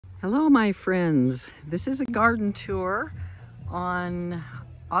Hello, my friends. This is a garden tour on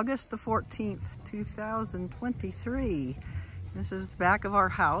August the 14th, 2023. This is the back of our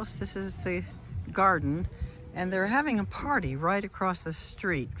house. This is the garden, and they're having a party right across the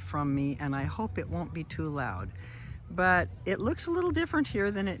street from me, and I hope it won't be too loud. But it looks a little different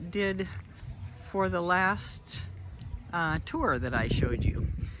here than it did for the last tour that I showed you.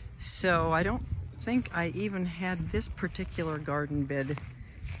 So I don't think I even had this particular garden bed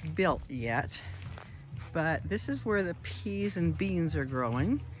built yet, but this is where the peas and beans are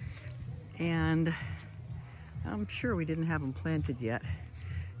growing, and I'm sure we didn't have them planted yet.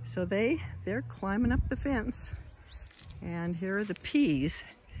 So they're climbing up the fence, and here are the peas.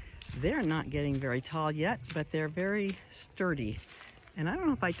 They're not getting very tall yet, but they're very sturdy. And I don't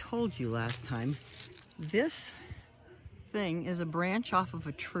know if I told you last time, this thing is a branch off of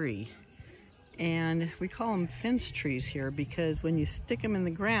a tree. And we call them fence trees here because when you stick them in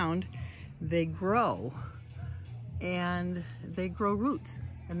the ground, they grow, and they grow roots,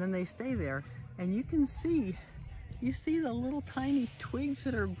 and then they stay there. And you can see, you see the little tiny twigs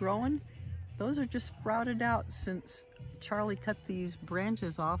that are growing? Those are just sprouted out since Charlie cut these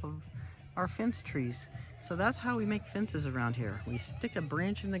branches off of our fence trees. So that's how we make fences around here. We stick a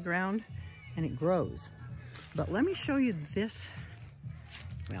branch in the ground and it grows. But let me show you this.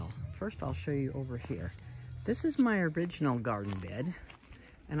 Well, first I'll show you over here. This is my original garden bed,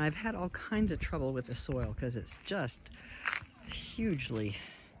 and I've had all kinds of trouble with the soil because it's just hugely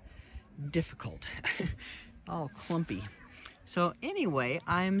difficult, all clumpy. So anyway,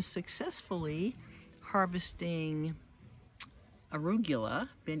 I'm successfully harvesting arugula,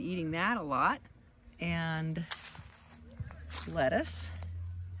 been eating that a lot, and lettuce,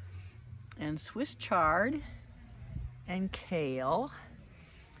 and Swiss chard, and kale.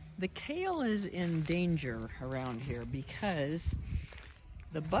 The kale is in danger around here because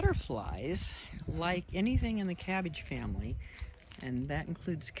the butterflies like anything in the cabbage family, and that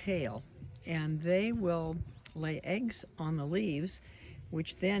includes kale, and they will lay eggs on the leaves,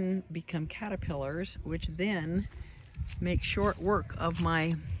 which then become caterpillars, which then make short work of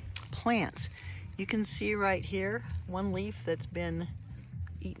my plants. You can see right here one leaf that's been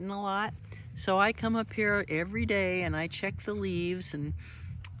eaten a lot. So I come up here every day and I check the leaves and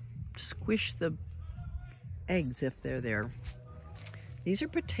squish the eggs if they're there. These are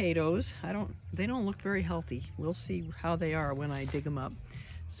potatoes. They don't look very healthy. We'll see how they are when I dig them up.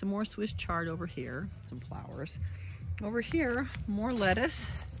 Some more Swiss chard over here, some flowers. Over here, more lettuce.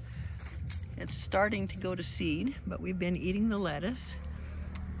 It's starting to go to seed, but we've been eating the lettuce.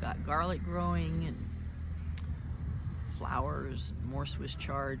 Got garlic growing and flowers, more Swiss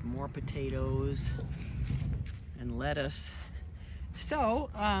chard, more potatoes, and lettuce. So,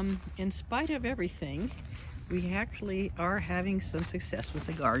 in spite of everything, we actually are having some success with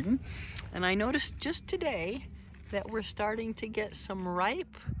the garden. And I noticed just today that we're starting to get some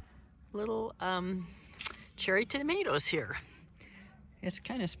ripe little cherry tomatoes here. It's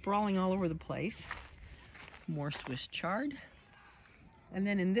kind of sprawling all over the place. More Swiss chard. And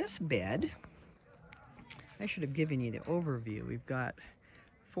then in this bed, I should have given you the overview. We've got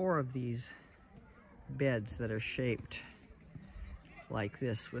 4 of these beds that are shaped like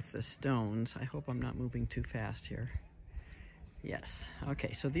this with the stones. I hope I'm not moving too fast here. Yes,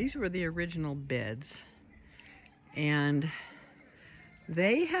 okay, so these were the original beds, and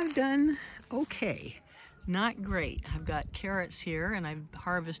they have done okay. Not great. I've got carrots here, and I've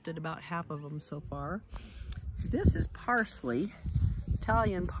harvested about half of them so far. This is parsley,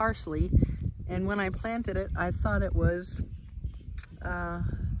 Italian parsley, and when I planted it, I thought it was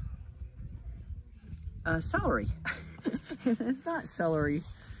celery. It's not celery,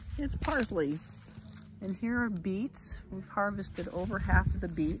 it's parsley. And here are beets. We've harvested over half of the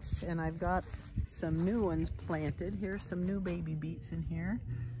beets, and I've got some new ones planted. Here's some new baby beets in here.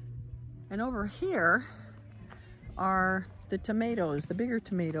 And over here are the tomatoes, the bigger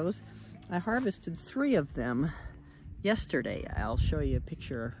tomatoes. I harvested 3 of them yesterday. I'll show you a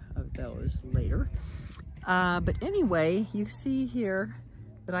picture of those later. But anyway, you see here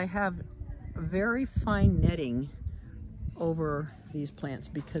that I have a very fine netting over these plants,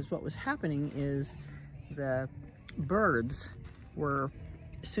 because what was happening is the birds were,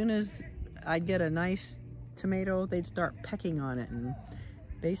 as soon as I'd get a nice tomato, they'd start pecking on it and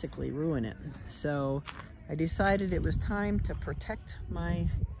basically ruin it. So I decided it was time to protect my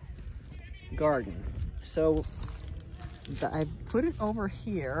garden. So I put it over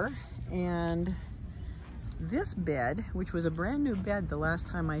here, and this bed, which was a brand new bed the last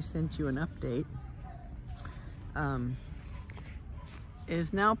time I sent you an update,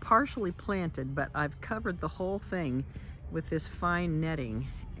 is now partially planted, but I've covered the whole thing with this fine netting,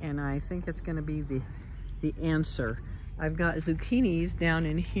 and I think it's going to be the answer. I've got zucchinis down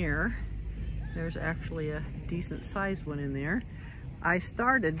in here. There's actually a decent sized one in there. I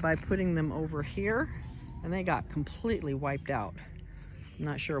started by putting them over here, and they got completely wiped out. I'm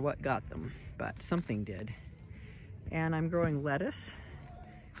not sure what got them, but something did. And I'm growing lettuce.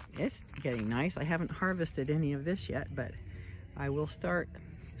 It's getting nice. I haven't harvested any of this yet, but I will start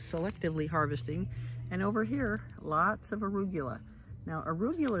selectively harvesting. And over here, lots of arugula. Now,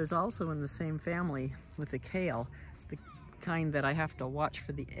 arugula is also in the same family with the kale, the kind that I have to watch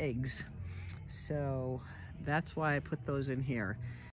for the eggs. So that's why I put those in here.